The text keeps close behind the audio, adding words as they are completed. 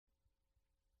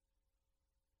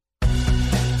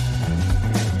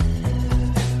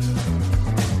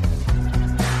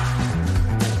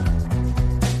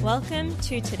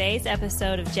to today's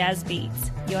episode of Jazz Beats,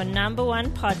 your number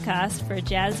one podcast for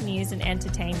jazz news and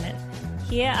entertainment.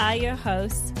 Here are your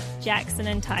hosts, Jackson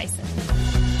and Tyson.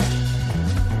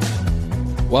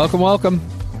 Welcome.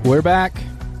 We're back.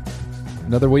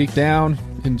 Another week down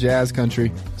in jazz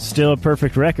country. Still a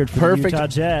perfect record for the Utah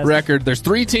Jazz. Record. There's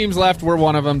 3 teams left. We're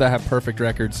one of them that have perfect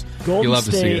records. Golden you love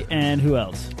State to see it. And who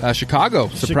else? Chicago,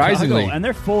 surprisingly. Chicago, and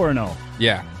they're 4-0.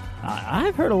 Yeah.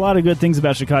 I've heard a lot of good things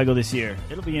about Chicago this year.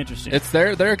 It'll be interesting.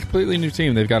 They're a completely new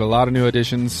team. They've got a lot of new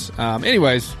additions.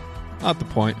 Anyways, not the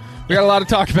point. We got a lot to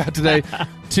talk about today.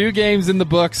 2 games in the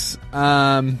books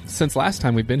since last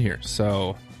time we've been here.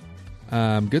 So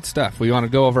good stuff. We want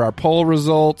to go over our poll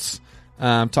results,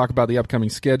 talk about the upcoming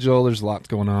schedule. There's a lot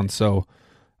going on. So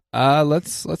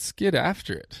let's get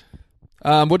after it.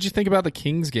 What'd you think about the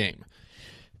Kings game?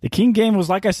 The King game was,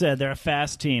 like I said, they're a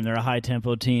fast team. They're a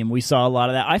high-tempo team. We saw a lot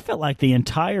of that. I felt like the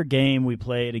entire game we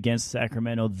played against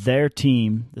Sacramento, their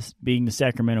team, this being the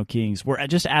Sacramento Kings, were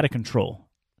just out of control.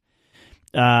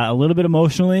 A little bit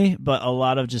emotionally, but a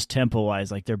lot of just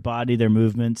tempo-wise, like their body, their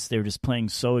movements. They were just playing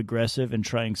so aggressive and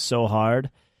trying so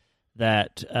hard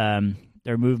that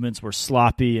their movements were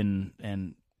sloppy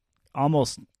and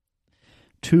almost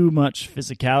too much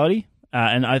physicality.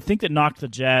 And I think that knocked the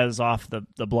Jazz off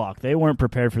the block. They weren't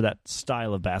prepared for that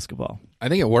style of basketball. I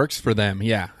think it works for them.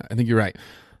 Yeah, I think you're right.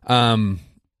 When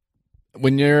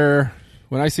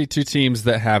I see 2 teams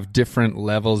that have different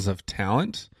levels of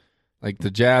talent, like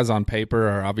the Jazz on paper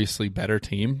are obviously better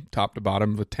team, top to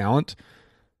bottom with talent.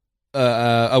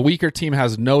 A weaker team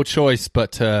has no choice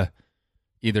but to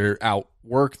either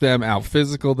outwork them,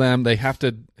 out-physical them. They have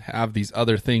to have these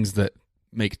other things that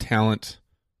make talent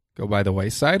go by the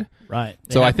wayside. Right.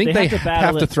 I think they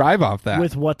have to thrive off that.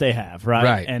 With what they have, right?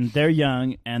 Right. And they're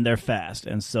young and they're fast.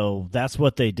 And so that's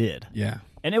what they did. Yeah.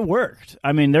 And it worked.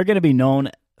 I mean, they're going to be known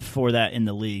for that in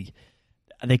the league.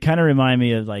 They kind of remind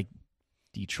me of like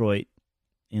Detroit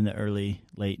in the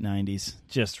late 90s.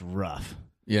 Just rough.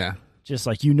 Yeah. Just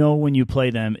like, when you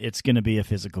play them, it's going to be a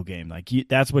physical game. Like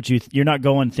that's what you're not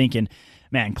going thinking,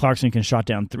 man, Clarkson can shot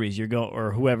down threes.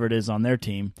 Or whoever it is on their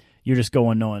team. You're just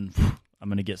going knowing, I'm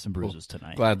going to get some bruises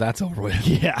tonight. Glad that's over with.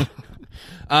 Yeah.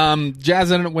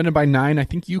 Jazz ended up winning by 9. I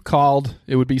think you called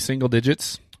it would be single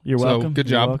digits. You're welcome. Good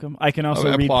job. You're welcome. I can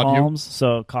also read palms,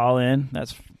 so call in.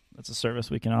 That's a service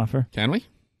we can offer. Can we?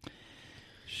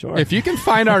 Sure. If you can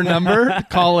find our number,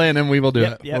 call in and we will do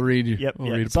it. Yep, we'll read you. Yep.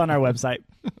 We'll read it's on our website.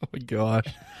 Oh my gosh.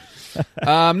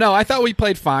 No, I thought we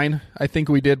played fine. I think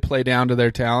we did play down to their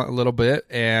talent a little bit,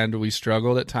 and we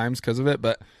struggled at times because of it.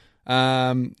 But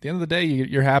at the end of the day,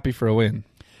 you're happy for a win.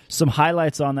 Some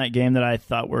highlights on that game that I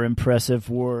thought were impressive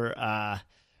were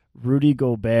Rudy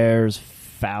Gobert's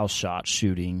foul shot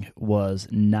shooting was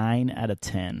 9 out of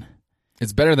 10.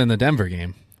 It's better than the Denver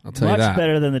game. I'll tell you that. Much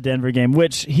better than the Denver game,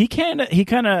 which he kind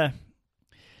of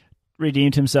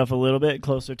redeemed himself a little bit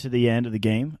closer to the end of the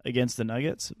game against the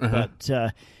Nuggets. Uh-huh.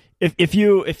 But if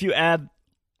you add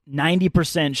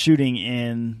 90% shooting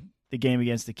in the game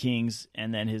against the Kings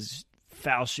and then his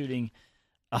foul shooting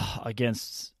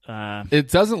against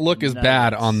it doesn't look as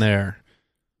bad on there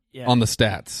on the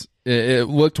stats. It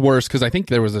looked worse because I think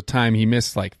there was a time he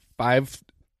missed like 5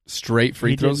 straight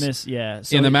free throws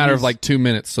so in the matter of like 2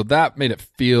 minutes. So that made it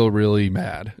feel really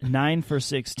bad. 9 for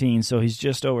 16, so he's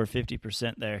just over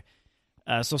 50% there.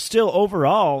 So still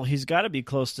overall, he's got to be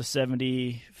close to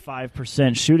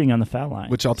 75% shooting on the foul line.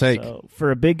 Which I'll take. So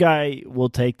for a big guy, we'll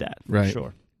take that for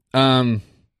sure.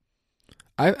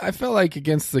 I felt like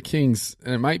against the Kings,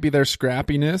 and it might be their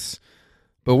scrappiness,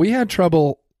 but we had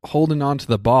trouble holding on to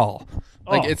the ball.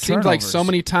 Like it seemed like so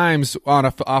many times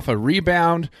off a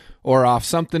rebound or off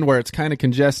something where it's kind of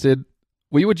congested,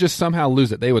 we would just somehow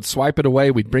lose it. They would swipe it away.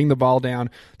 We'd bring the ball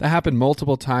down. That happened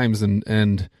multiple times,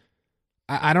 and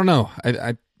I don't know.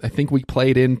 I think we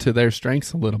played into their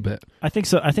strengths a little bit. I think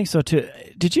so too.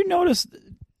 Did you notice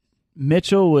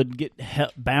Mitchell would get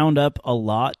bound up a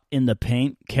lot in the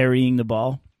paint carrying the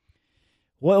ball?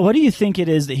 What do you think it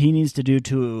is that he needs to do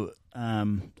to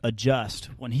adjust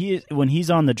when he's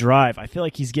on the drive? I feel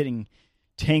like he's getting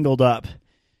tangled up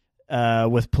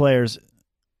with players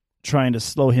trying to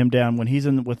slow him down. When he's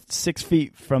with 6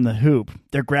 feet from the hoop,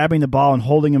 they're grabbing the ball and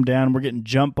holding him down. We're getting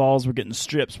jump balls, we're getting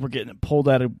strips, we're getting it pulled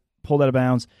out of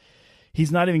bounds.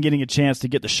 He's not even getting a chance to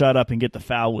get the shut up and get the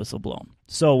foul whistle blown.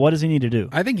 So what does he need to do?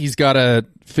 I think he's got to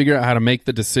figure out how to make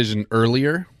the decision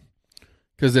earlier,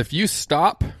 because if you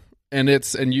stop and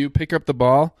you pick up the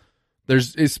ball,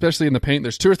 there's, especially in the paint,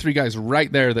 there's 2 or 3 guys right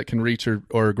there that can reach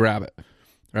or grab it,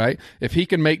 right? If he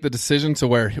can make the decision to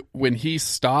where when he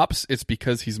stops, it's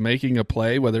because he's making a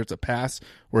play, whether it's a pass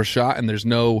or a shot, and there's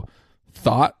no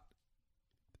thought,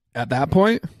 at that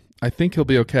point, I think he'll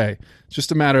be okay. It's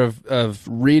just a matter of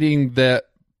reading that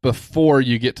before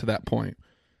you get to that point.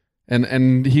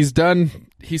 And he's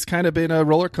kind of been a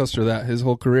roller coaster that his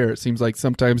whole career. It seems like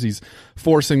sometimes he's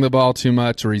forcing the ball too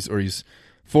much, or he's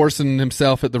forcing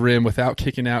himself at the rim without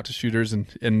kicking out to shooters.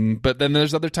 But then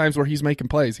there's other times where he's making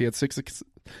plays. He had six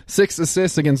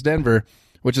assists against Denver,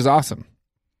 which is awesome.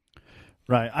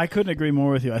 Right. I couldn't agree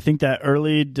more with you. I think that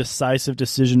early decisive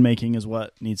decision making is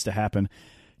what needs to happen.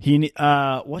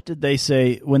 What did they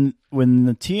say when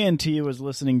the TNT was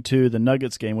listening to the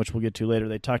Nuggets game, which we'll get to later?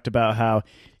 They talked about how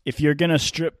if you're going to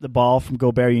strip the ball from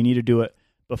Gobert, you need to do it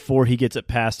before he gets it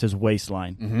past his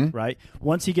waistline, right?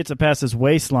 Once he gets it past his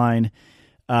waistline,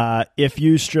 if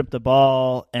you strip the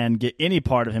ball and get any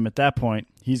part of him at that point,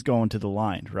 he's going to the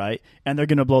line, right? And they're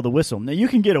going to blow the whistle. Now, you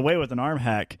can get away with an arm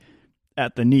hack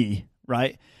at the knee,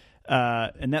 right?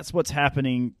 And that's what's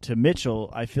happening to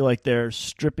Mitchell. I feel like they're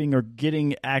stripping or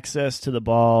getting access to the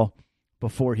ball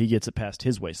before he gets it past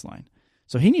his waistline.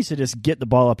 So he needs to just get the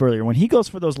ball up earlier. When he goes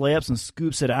for those layups and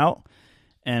scoops it out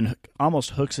and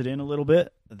almost hooks it in a little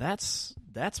bit, that's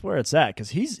where it's at, because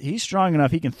he's strong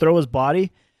enough. He can throw his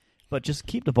body, but just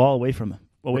keep the ball away from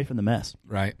the mess.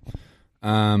 Right.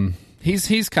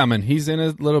 He's coming. He's in a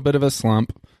little bit of a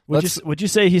slump. Would you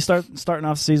say he's starting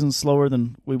off the season slower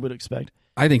than we would expect?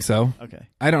 I think so. Okay.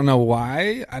 I don't know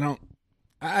why. I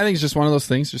think it's just one of those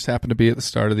things. Just happened to be at the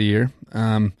start of the year.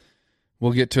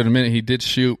 We'll get to it in a minute. He did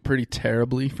shoot pretty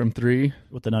terribly from three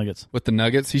with the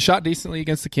Nuggets. He shot decently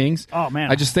against the Kings. Oh man,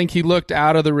 I just think he looked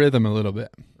out of the rhythm a little bit.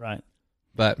 Right.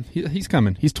 But he's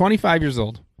coming. He's 25 years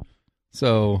old.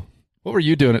 So what were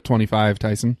you doing at 25,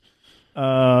 Tyson?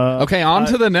 Okay, on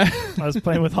to the next. I was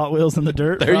playing with Hot Wheels in the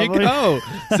dirt. There probably.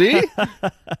 You go.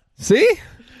 See?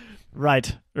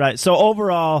 Right. So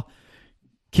overall,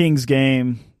 Kings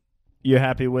game, you're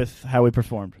happy with how we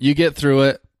performed? You get through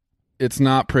it. It's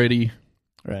not pretty,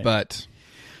 right? But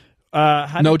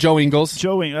no Joe Ingles. That's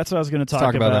what I was going to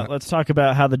talk about. Let's talk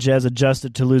about how the Jazz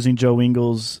adjusted to losing Joe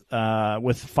Ingles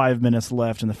with 5 minutes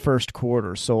left in the first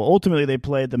quarter. So ultimately, they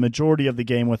played the majority of the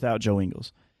game without Joe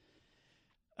Ingles.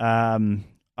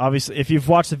 Obviously, if you've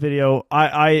watched the video,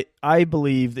 I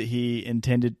believe that he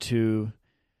intended to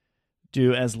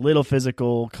do as little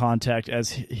physical contact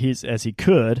as he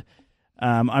could.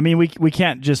 I mean, we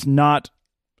can't just not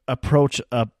approach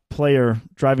a player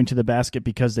driving to the basket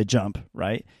because they jump,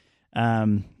 right?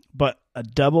 But a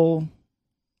double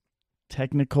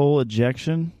technical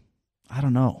ejection, I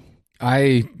don't know.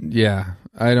 I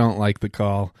don't like the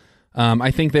call.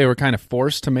 I think they were kind of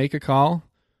forced to make a call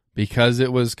because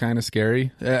it was kind of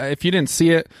scary. If you didn't see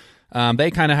it,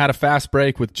 they kind of had a fast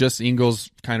break with just Ingles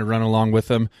kind of running along with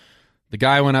them. The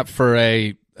guy went up for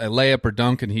a layup or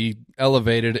dunk, and he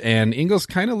elevated, and Ingles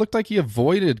kind of looked like he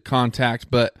avoided contact,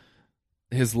 but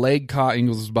his leg caught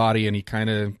Ingles' body, and he kind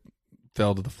of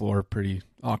fell to the floor pretty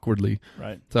awkwardly.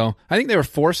 Right. So I think they were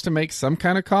forced to make some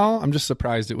kind of call. I'm just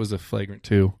surprised it was a flagrant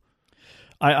 2.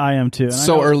 I am too. And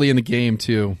so early in the game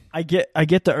too. I get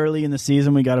the early in the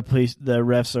season. We got to play.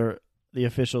 The the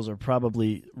officials are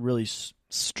probably really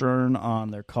stern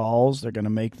on their calls. They're going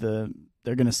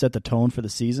to set the tone for the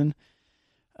season.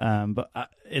 But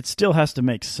it still has to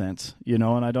make sense, and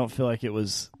I don't feel like it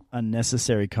was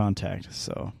unnecessary contact,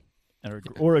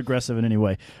 or aggressive in any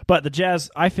way. But the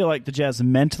Jazz, I feel like the Jazz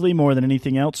mentally more than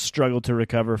anything else struggled to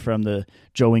recover from the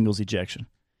Joe Ingles ejection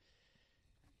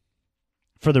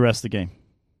for the rest of the game.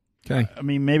 Okay. I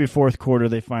mean, maybe fourth quarter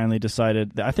they finally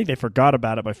decided. I think they forgot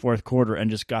about it by fourth quarter and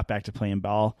just got back to playing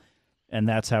ball, and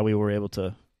that's how we were able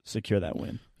to secure that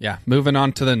win. Yeah, moving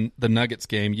on to the Nuggets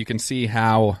game, you can see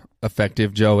how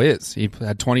effective Joe is. He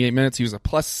had 28 minutes. He was a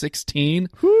plus 16.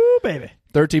 Whoo, baby.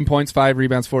 13 points, 5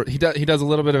 rebounds, 4. He does a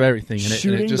little bit of everything.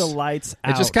 Shooting the lights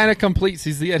out. It just kind of completes.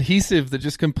 He's the adhesive that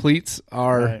just completes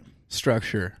our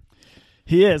structure.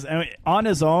 He is. I mean, on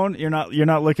his own, you're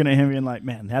not looking at him being like,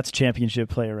 man, that's a championship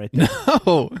player right there.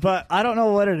 No. But I don't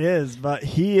know what it is, but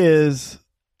he is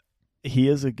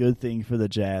a good thing for the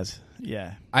Jazz.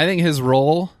 Yeah. I think his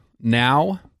role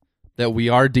now that we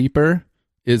are deeper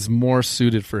is more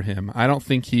suited for him. I don't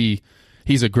think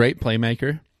he's a great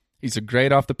playmaker. He's a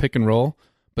great off the pick and roll,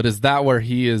 but is that where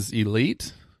he is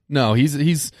elite? No, he's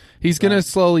going to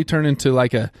slowly turn into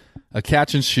like a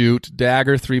catch and shoot,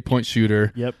 dagger 3-point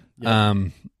shooter. Yep.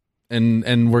 And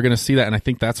we're going to see that, and I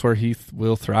think that's where he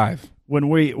will thrive. When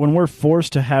we're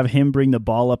forced to have him bring the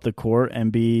ball up the court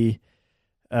and be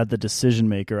the decision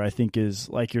maker, I think is,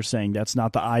 like you're saying, that's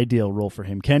not the ideal role for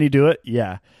him. Can he do it?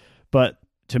 Yeah. But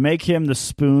to make him the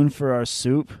spoon for our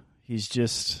soup, he's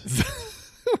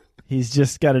He's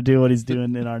just got to do what he's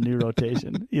doing in our new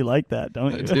rotation. You like that,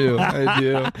 don't you? I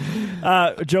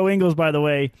do. Joe Ingles, by the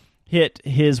way, hit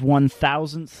his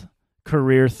 1,000th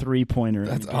career three-pointer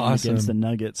That's awesome. against the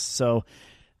Nuggets. So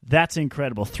that's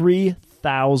incredible.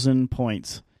 3,000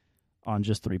 points on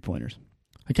just three-pointers.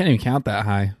 I can't even count that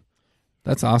high.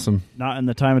 That's awesome. Not in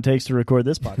the time it takes to record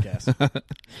this podcast.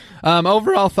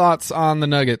 Overall thoughts on the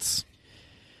Nuggets?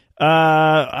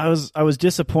 I was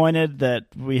disappointed that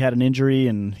we had an injury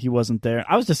and he wasn't there.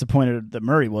 I was disappointed that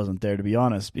Murray wasn't there, to be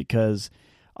honest, because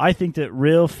I think that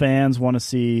real fans want to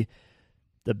see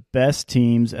the best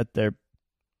teams at their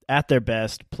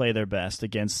best play their best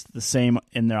against the same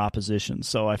in their opposition.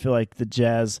 So I feel like the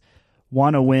Jazz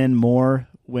want to win more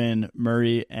when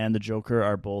Murray and the Joker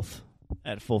are both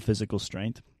at full physical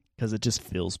strength because it just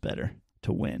feels better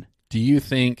to win. Do you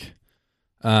think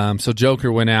so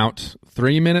Joker went out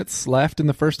 3 minutes left in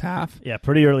the first half? Yeah,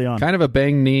 pretty early on. Kind of a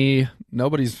banged knee,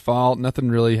 nobody's fault, nothing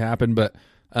really happened, but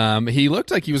he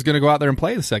looked like he was going to go out there and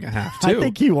play the second half too. I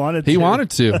think he wanted to. He wanted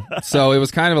to. So it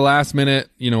was kind of a last minute,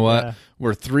 you know what, Yeah.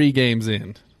 we're 3 games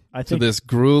in I to think, this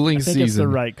grueling I think season. it's the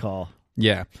right call.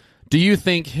 Yeah. Do you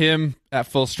think him at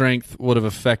full strength would have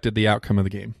affected the outcome of the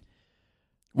game?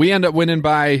 We end up winning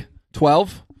by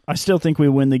 12. I still think we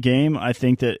win the game. I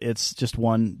think that it's just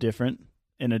one different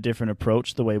in a different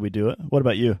approach the way we do it. What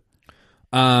about you?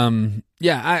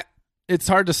 It's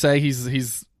hard to say.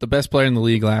 He's the best player in the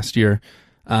league last year.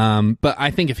 But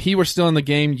I think if he were still in the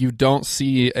game, you don't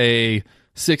see a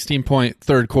 16-point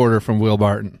third quarter from Will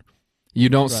Barton. You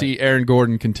don't see Aaron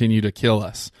Gordon continue to kill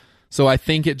us. So I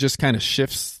think it just kind of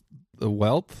shifts the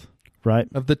wealth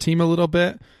of the team a little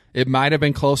bit. It might have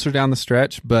been closer down the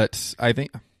stretch, but I'm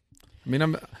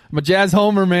a Jazz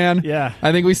homer, man. Yeah.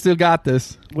 I think we still got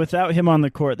this. Without him on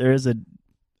the court, there is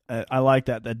I like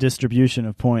that distribution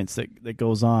of points that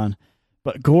goes on.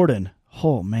 But Gordon,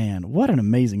 oh man, what an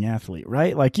amazing athlete,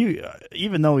 right? Like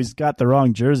even though he's got the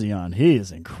wrong jersey on, he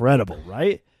is incredible,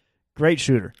 right? Great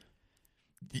shooter.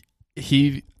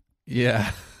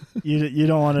 Yeah. You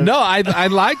don't want to. No, I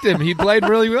liked him. He played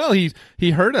really well.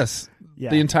 He hurt us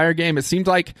the entire game. It seemed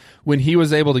like when he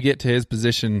was able to get to his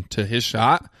position, to his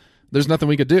shot, there's nothing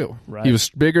we could do. Right. He was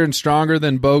bigger and stronger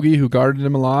than Bogey, who guarded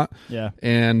him a lot. Yeah.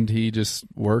 And he just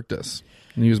worked us.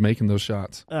 And he was making those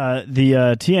shots.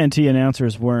 The TNT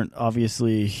announcers weren't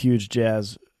obviously huge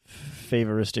Jazz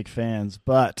favoristic fans,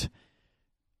 but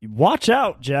watch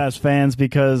out, Jazz fans,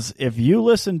 because if you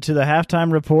listen to the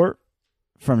halftime report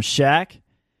from Shaq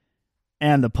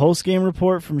and the post-game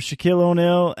report from Shaquille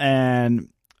O'Neal and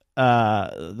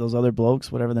those other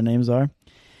blokes, whatever their names are.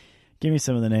 Give me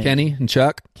some of the names. Kenny and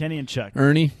Chuck.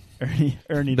 Ernie.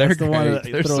 They're That's the one great.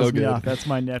 that They're throws so me good. off. That's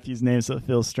my nephew's name, so it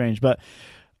feels strange. But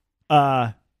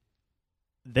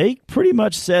they pretty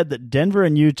much said that Denver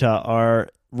and Utah are,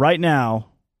 right now,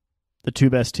 the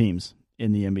 2 best teams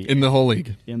in the NBA. In the whole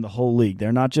league. In the whole league.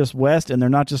 They're not just West, and they're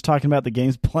not just talking about the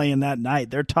games playing that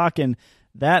night. They're talking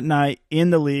that night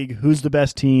in the league, who's the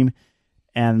best team,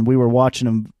 and we were watching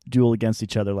them duel against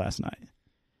each other last night.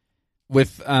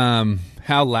 With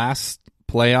how last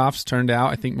playoffs turned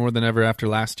out, I think more than ever after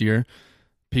last year,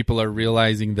 people are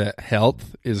realizing that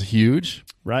health is huge.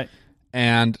 Right.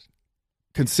 And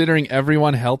considering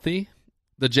everyone healthy,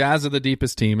 the Jazz are the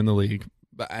deepest team in the league,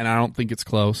 and I don't think it's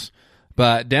close.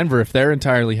 But Denver, if they're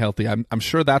entirely healthy, I'm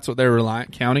sure that's what they're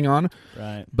counting on.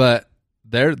 Right. But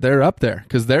they're up there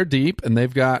because they're deep, and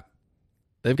they've got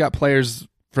players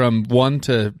from 1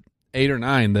 to 8 or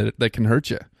 9 that can hurt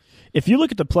you. If you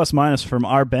look at the plus-minus from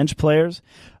our bench players,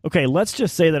 okay, let's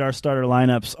just say that our starter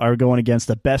lineups are going against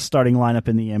the best starting lineup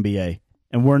in the NBA,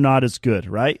 and we're not as good,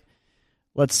 right?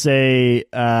 Let's say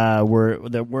we're a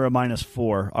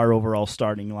 -4, our overall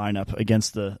starting lineup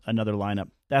against another lineup.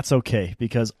 That's okay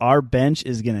because our bench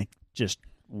is going to just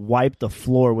wipe the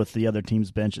floor with the other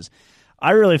team's benches.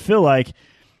 I really feel like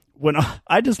when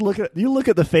I just look at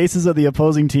the faces of the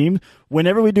opposing team,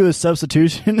 whenever we do a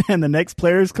substitution and the next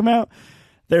players come out,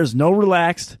 there's no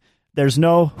relaxed. There's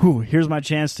no, here's my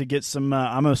chance to get some,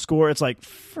 I'm going to score. It's like,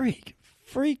 freak.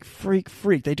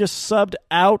 They just subbed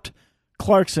out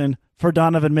Clarkson for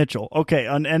Donovan Mitchell. Okay,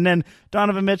 and then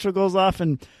Donovan Mitchell goes off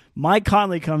and Mike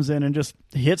Conley comes in and just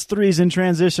hits threes in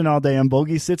transition all day, and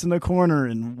Bogey sits in the corner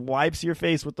and wipes your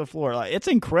face with the floor. Like, it's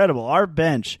incredible. Our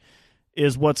bench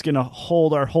is what's going to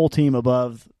hold our whole team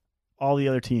above all the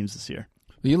other teams this year.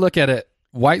 You look at it,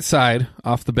 Whiteside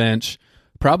off the bench,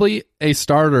 probably a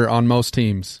starter on most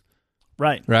teams.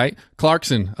 Right?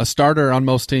 Clarkson, a starter on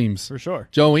most teams. For sure.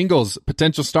 Joe Ingles,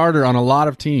 potential starter on a lot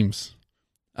of teams.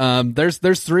 There's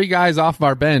 3 guys off of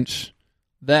our bench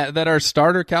that are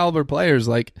starter caliber players.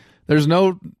 Like, there's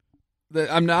no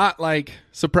I'm not like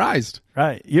surprised.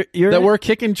 Right. You're that we're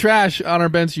kicking trash on our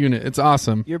bench unit. It's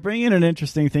awesome. You're bringing an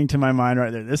interesting thing to my mind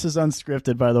right there. This is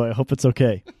unscripted, by the way. I hope it's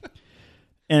okay.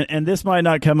 and this might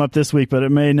not come up this week, but it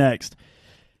may next.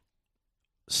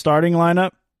 Starting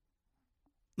lineup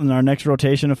in our next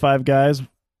rotation of 5 guys,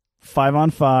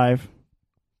 5-on-5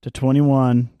 to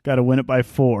 21. Got to win it by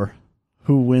 4.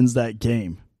 Who wins that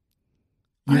game?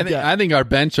 I think our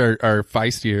bench are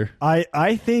feistier.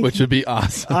 I think, which would be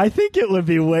awesome. I think it would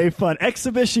be way fun.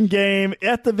 Exhibition game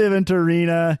at the Vivint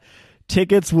Arena.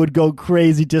 Tickets would go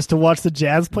crazy just to watch the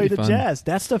Jazz play the Jazz.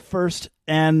 That's the first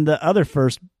and the other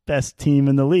first best team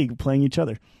in the league playing each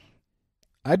other.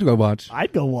 I'd go watch.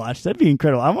 That'd be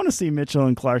incredible. I want to see Mitchell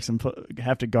and Clarkson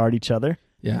have to guard each other.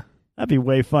 Yeah, that'd be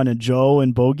way fun. And Joe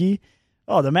and Bogey.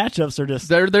 Oh, the matchups are just...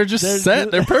 They're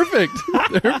set. They're perfect.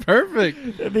 They're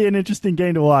perfect. It'd be an interesting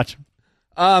game to watch.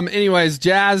 Anyways,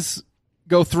 Jazz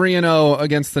go 3-0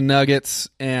 against the Nuggets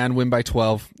and win by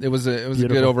 12. It was a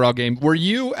good overall game. Were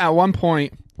you, at one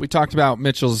point, we talked about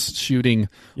Mitchell's shooting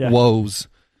woes.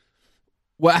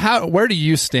 Where do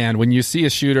you stand when you see a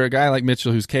shooter, a guy like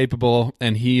Mitchell who's capable,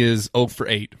 and he is 0 for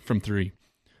 8 from 3?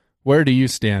 Where do you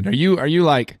stand? Are you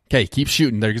like, okay, keep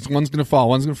shooting. There's one's going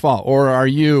to fall. Or are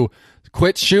you...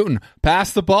 Quit shooting.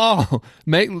 Pass the ball.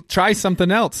 Try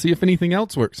something else. See if anything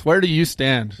else works. Where do you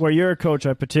stand? Where you're a coach,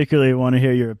 I particularly want to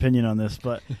hear your opinion on this.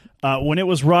 But when it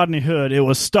was Rodney Hood, it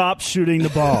was stop shooting the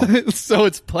ball. So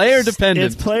it's player dependent.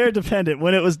 It's player dependent.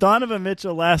 When it was Donovan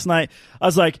Mitchell last night, I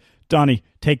was like, Donnie,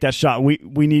 take that shot.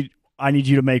 I need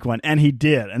you to make one. And he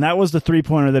did. And that was the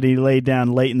 3-pointer that he laid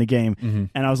down late in the game. Mm-hmm.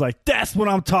 And I was like, that's what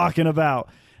I'm talking about.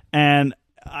 And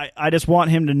I just want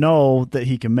him to know that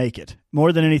he can make it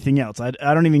more than anything else. I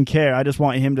don't even care. I just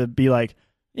want him to be like,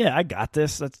 yeah, I got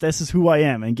this. This is who I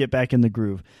am, and get back in the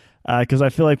groove. Because I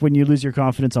feel like when you lose your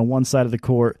confidence on one side of the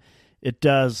court, it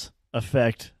does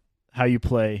affect how you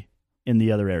play in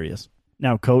the other areas.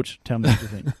 Now, Coach, tell me what you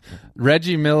think.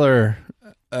 Reggie Miller,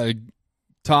 a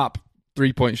top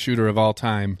 3-point shooter of all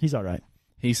time. He's all right.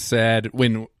 He said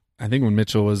when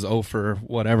Mitchell was 0 for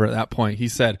whatever at that point, he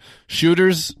said,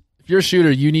 shooters... If you're a shooter,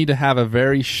 you need to have a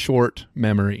very short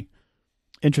memory.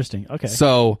 Interesting. Okay.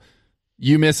 So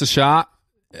you miss a shot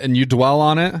and you dwell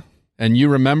on it and you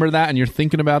remember that and you're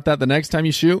thinking about that the next time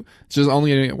you shoot, it's just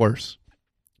only going to get worse.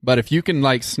 But if you can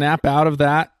like snap out of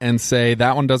that and say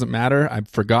that one doesn't matter, I've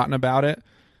forgotten about it,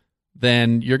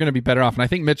 then you're going to be better off. And I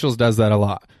think Mitchell's does that a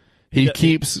lot. He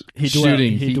keeps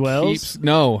shooting. He dwells?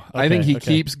 Okay, I think he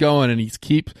keeps going, and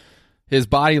his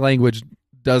body language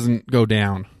doesn't go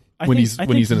down. When he's in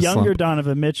a slump. Younger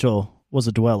Donovan Mitchell was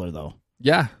a dweller, though.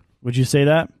 Yeah. Would you say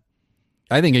that?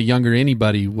 I think a younger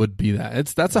anybody would be that.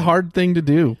 That's a hard thing to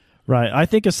do. Right. I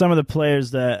think of some of the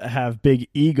players that have big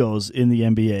egos in the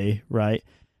NBA, right?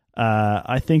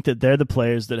 I think that they're the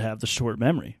players that have the short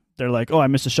memory. They're like, oh, I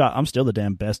missed a shot. I'm still the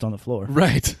damn best on the floor.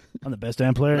 Right. I'm the best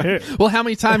damn player here. Well, how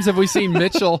many times have we seen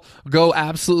Mitchell go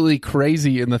absolutely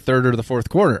crazy in the third or the fourth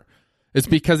quarter? It's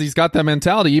because he's got that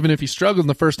mentality, even if he struggled in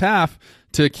the first half,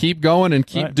 to keep going and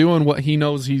keep doing what he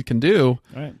knows he can do.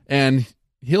 Right. And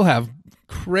he'll have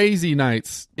crazy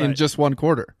nights in just one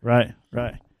quarter. Right.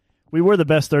 We were the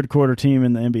best third quarter team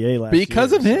in the NBA last year.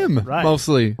 Because of him,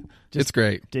 mostly. It's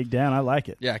great. Dig down. I like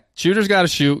it. Yeah. Shooters got to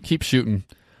shoot. Keep shooting.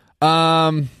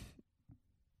 I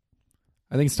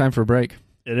think it's time for a break.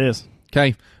 It is.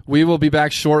 Okay. We will be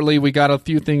back shortly. We got a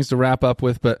few things to wrap up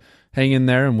with, but hang in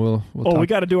there and we'll talk. We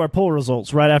got to do our poll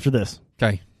results right after this.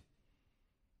 Okay.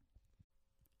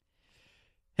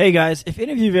 Hey guys, if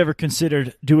any of you have ever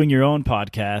considered doing your own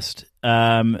podcast,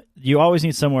 you always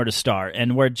need somewhere to start.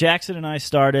 And where Jackson and I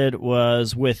started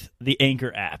was with the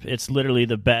Anchor app. It's literally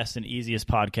the best and easiest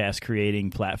podcast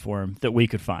creating platform that we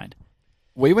could find.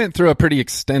 We went through a pretty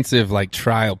extensive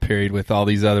trial period with all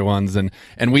these other ones, and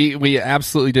we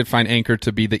absolutely did find Anchor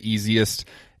to be the easiest,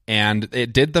 and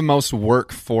it did the most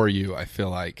work for you, I feel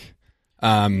like.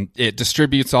 It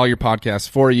distributes all your podcasts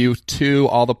for you to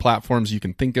all the platforms you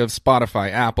can think of,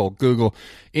 Spotify, Apple, Google,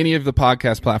 any of the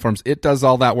podcast platforms. It does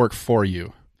all that work for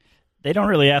you. They don't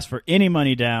really ask for any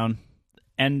money down,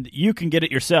 and you can get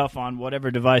it yourself on whatever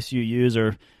device you use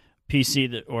or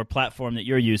PC or platform that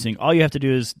you're using. All you have to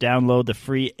do is download the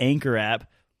free Anchor app,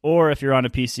 or if you're on a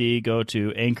PC, go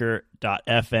to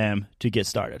anchor.fm to get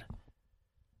started.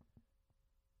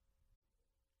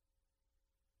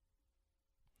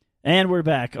 And we're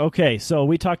back. Okay, so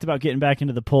we talked about getting back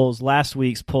into the polls. Last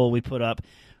week's poll we put up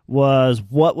was,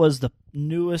 what was the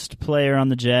newest player on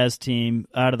the Jazz team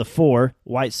out of the 4,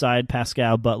 Whiteside,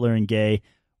 Pascal, Butler, and Gay,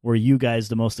 were you guys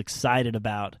the most excited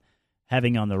about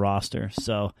having on the roster?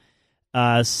 So,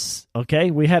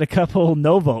 okay, we had a couple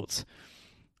no votes.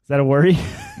 that a worry?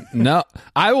 No.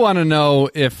 I want to know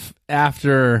if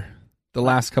after the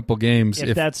last couple games,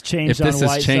 if that's changed if this on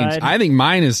has changed. Whiteside. I think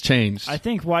mine has changed. I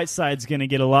think Whiteside's going to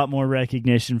get a lot more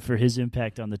recognition for his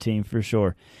impact on the team for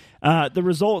sure. The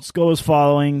results go as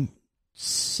following: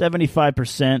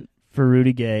 75% for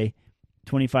Rudy Gay,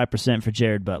 25% for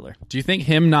Jared Butler. Do you think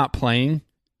him not playing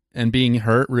and being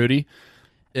hurt, Rudy,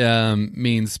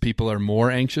 means people are more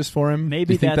anxious for him? Maybe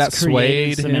Do you think that's that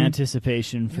swayed created some him?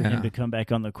 anticipation for him to come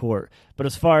back on the court. But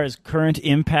as far as current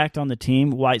impact on the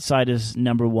team, Whiteside is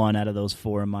number one out of those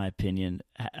four, in my opinion,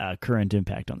 current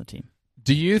impact on the team.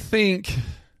 Do you think...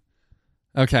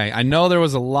 Okay, I know there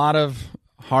was a lot of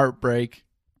heartbreak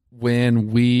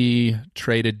when we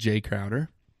traded Jay Crowder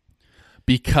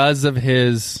because of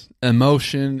his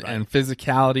emotion and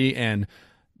physicality and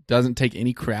doesn't take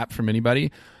any crap from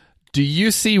anybody. Do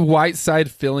you see Whiteside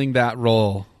filling that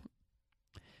role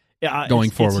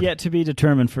going forward? It's yet to be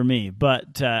determined for me.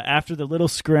 But after the little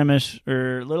skirmish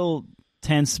or little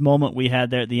tense moment we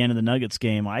had there at the end of the Nuggets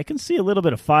game, I can see a little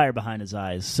bit of fire behind his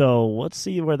eyes. So let's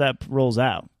see where that rolls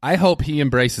out. I hope he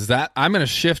embraces that. I'm going to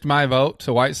shift my vote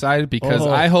to Whiteside because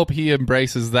I hope he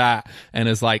embraces that and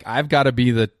is like, I've got to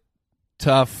be the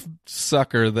tough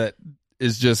sucker that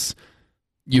is just...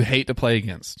 you hate to play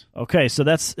against. Okay, so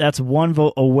that's one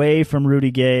vote away from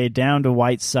Rudy Gay down to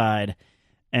Whiteside,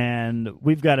 and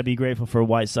we've got to be grateful for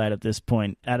Whiteside at this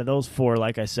point. Out of those four,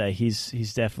 like I say,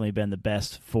 he's definitely been the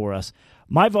best for us.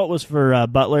 My vote was for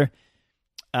Butler.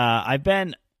 I've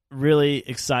been really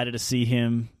excited to see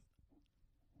him.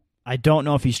 I don't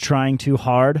know if he's trying too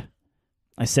hard.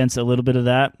 I sense a little bit of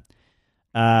that.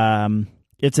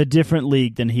 It's a different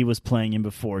league than he was playing in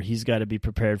before. He's got to be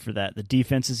prepared for that. The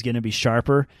defense is going to be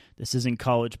sharper. This isn't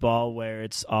college ball where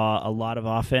it's a lot of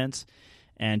offense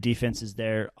and defense is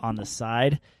there on the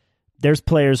side. There's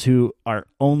players who are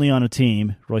only on a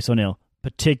team, Royce O'Neal,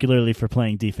 particularly for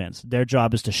playing defense. Their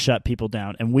job is to shut people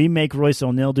down, and we make Royce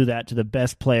O'Neal do that to the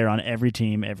best player on every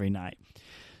team every night.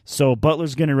 So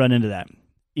Butler's going to run into that.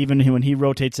 Even when he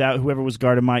rotates out, whoever was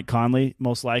guarding Mike Conley,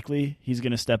 most likely, he's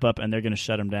going to step up and they're going to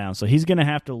shut him down. So he's going to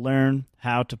have to learn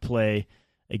how to play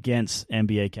against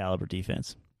NBA caliber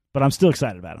defense. But I'm still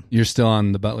excited about him. You're still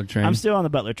on the Butler train? I'm still on the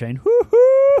Butler train.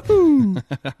 Woo-hoo-hoo!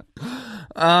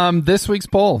 This week's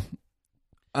poll.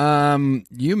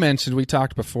 You mentioned, we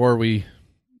talked before we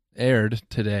aired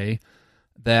today,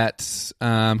 that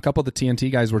a couple of the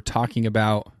TNT guys were talking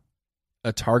about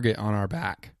a target on our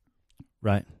back.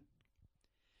 Right.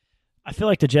 I feel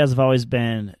like the Jazz have always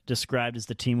been described as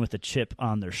the team with a chip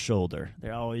on their shoulder.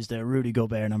 They're always the Rudy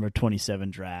Gobert number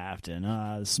 27 draft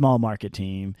and small market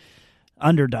team,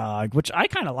 underdog, which I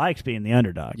kind of liked being the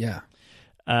underdog. Yeah.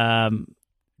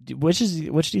 Which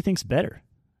do you think's better?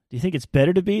 Do you think it's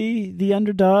better to be the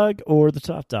underdog or the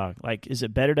top dog? Like, is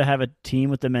it better to have a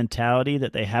team with the mentality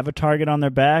that they have a target on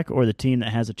their back or the team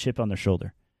that has a chip on their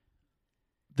shoulder?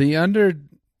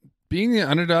 Being the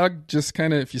underdog, just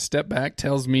kind of, if you step back,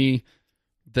 tells me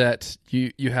that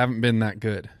you haven't been that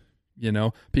good. You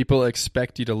know, people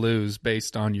expect you to lose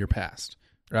based on your past,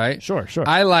 right? Sure.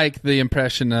 I like the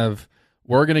impression of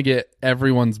we're going to get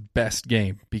everyone's best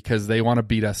game because they want to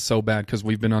beat us so bad because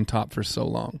we've been on top for so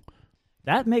long.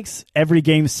 That makes every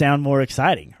game sound more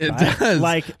exciting. Right? It does.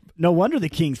 Like, no wonder the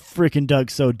Kings freaking dug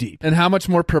so deep. And how much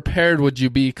more prepared would you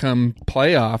be come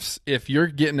playoffs if you're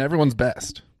getting everyone's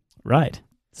best? Right.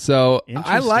 So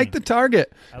I like the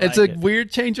target. It's a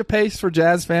weird change of pace for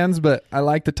Jazz fans, but I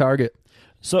like the target.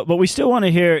 So, but we still want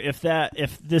to hear if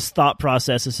this thought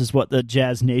process, this is what the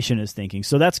Jazz Nation is thinking.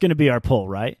 So that's going to be our poll,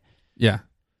 right? Yeah.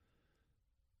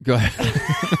 Go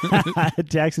ahead.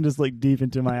 Jackson just looked deep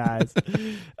into my eyes.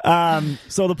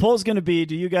 So the poll is going to be: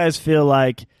 do you guys feel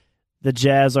like the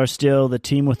Jazz are still the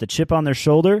team with the chip on their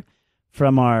shoulder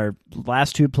from our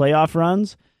last two playoff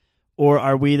runs? Or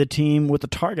are we the team with the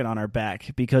target on our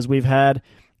back because we've had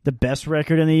the best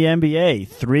record in the NBA,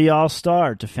 3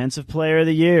 All-Star, Defensive Player of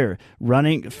the Year,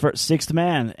 running for sixth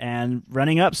man and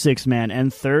running up sixth man,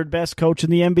 and third best coach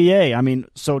in the NBA? I mean,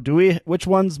 so do we? Which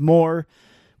one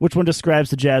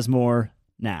describes the Jazz more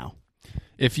now?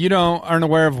 If you aren't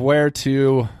aware of where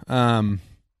to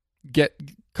get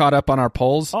caught up on our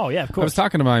polls, oh yeah, of course. I was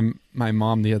talking to my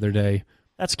mom the other day.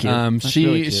 That's cute. That's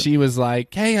really cute. She was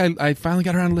like, "Hey, I finally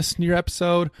got around to listening to your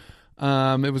episode.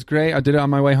 It was great. I did it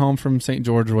on my way home from St.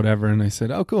 George or whatever." And I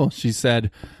said, "Oh, cool." She said,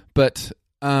 "But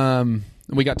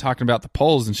we got talking about the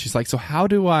polls," and she's like, "So how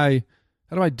do I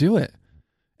do it?"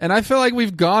 And I feel like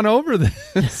we've gone over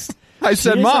this. I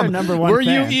said, "Mom, were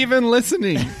you even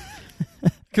listening?"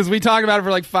 Because we talked about it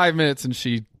for like 5 minutes, and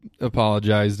she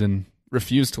apologized and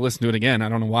refused to listen to it again. I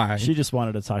don't know why. She just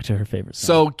wanted to talk to her favorite son.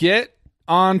 So get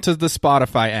onto the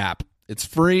Spotify app. It's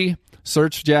free.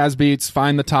 Search Jazz Beats,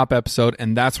 find the top episode,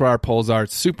 and that's where our polls are.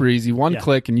 It's super easy. One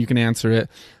click, and you can answer it.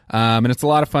 And it's a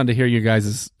lot of fun to hear you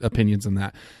guys' opinions on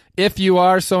that. If you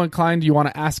are so inclined, you want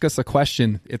to ask us a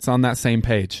question, it's on that same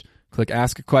page. Click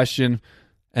Ask a Question,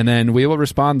 and then we will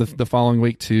respond the following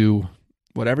week to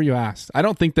whatever you asked. I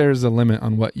don't think there's a limit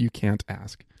on what you can't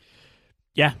ask.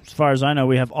 Yeah, as far as I know,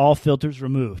 we have all filters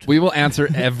removed. We will answer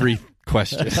every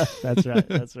question. That's right.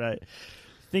 That's right.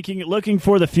 Looking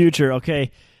for the future.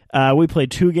 Okay, we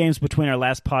played 2 games between our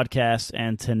last podcast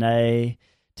and today,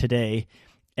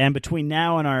 and between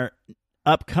now and our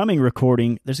upcoming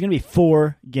recording, there's going to be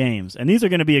 4 games, and these are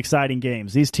going to be exciting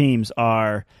games. These teams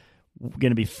are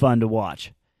going to be fun to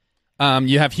watch.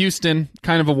 You have Houston,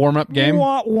 kind of a warm-up game.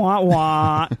 Wah, wah,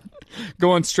 wah.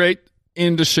 Going straight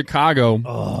into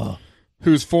Chicago,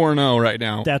 who's 4-0 right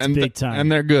now. That's big time.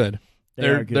 And they're good.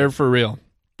 They're good. They're for real.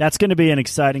 That's going to be an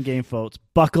exciting game, folks.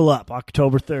 Buckle up,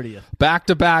 October 30th.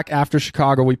 Back-to-back after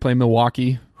Chicago, we play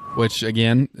Milwaukee, which,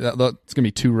 again, it's going to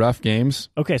be 2 rough games.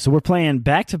 Okay, so we're playing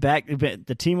back-to-back,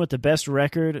 the team with the best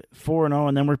record, 4-0,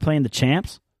 and then we're playing the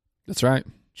champs? That's right.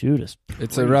 Judas.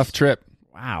 It's a rough trip.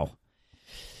 Wow.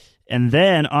 And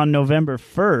then on November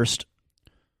 1st,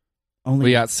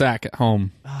 we got Sac at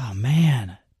home. Oh,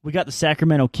 man. We got the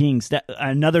Sacramento Kings.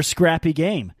 Another scrappy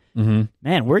game. Mm-hmm.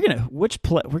 Man, we're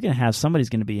gonna have somebody's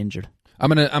gonna be injured. I'm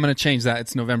gonna change that.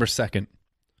 It's November 2nd,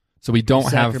 so we don't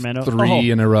Sacramento. have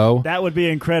 3 in a row. That would be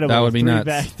incredible. That would be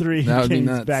nuts. 3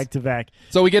 games back to back.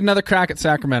 So we get another crack at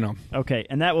Sacramento. Okay,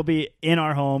 and that will be in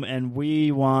our home, and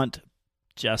we want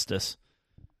justice.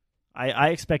 I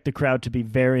expect the crowd to be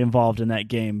very involved in that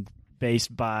game,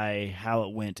 based by how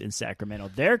it went in Sacramento.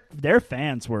 Their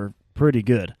fans were pretty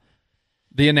good.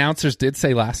 The announcers did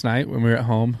say last night when we were at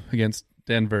home against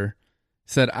Denver,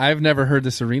 said, "I've never heard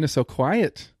this arena so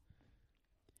quiet,"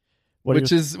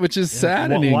 which is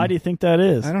saddening. Why do you think that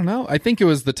is? I don't know. I think it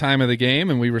was the time of the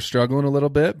game and we were struggling a little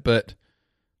bit, but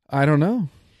I don't know.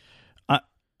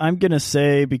 I'm gonna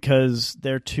say because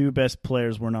their 2 best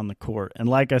players weren't on the court, and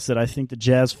like I said, I think the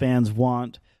Jazz fans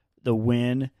want the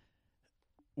win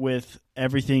with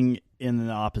everything in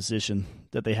the opposition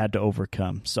that they had to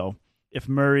overcome. So if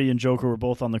Murray and Joker were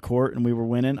both on the court and we were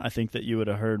winning, I think that you would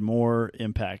have heard more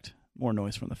impact, more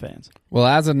noise from the fans. Well,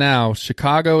 as of now,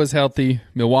 Chicago is healthy.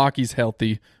 Milwaukee's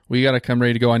healthy. We got to come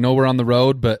ready to go. I know we're on the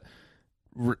road, but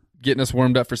we're getting us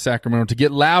warmed up for Sacramento to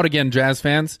get loud again, Jazz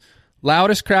fans.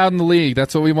 Loudest crowd in the league.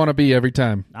 That's what we want to be every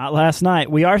time. Not last night.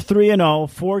 We are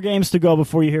 3-0. 4 games to go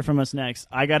before you hear from us next.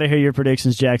 I got to hear your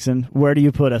predictions, Jackson. Where do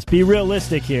you put us? Be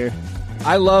realistic here.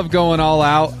 I love going all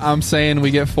out. I'm saying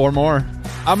we get 4 more.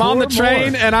 I'm on the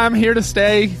train, and I'm here to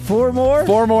stay. 4 more?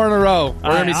 4 more in a row. We're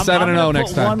going to be 7-0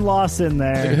 next time. 1 loss in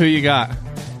there. Who you got?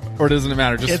 Or doesn't it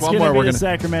matter? Just it's one more. We're going to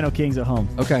Sacramento Kings at home.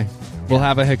 Okay. We'll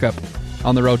have a hiccup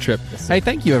on the road trip. Hey,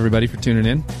 thank you, everybody, for tuning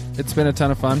in. It's been a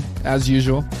ton of fun, as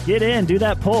usual. Get in. Do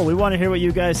that poll. We want to hear what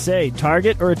you guys say.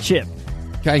 Target or a chip?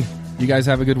 Okay. You guys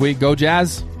have a good week. Go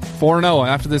Jazz. 4-0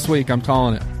 after this week. I'm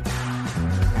calling it.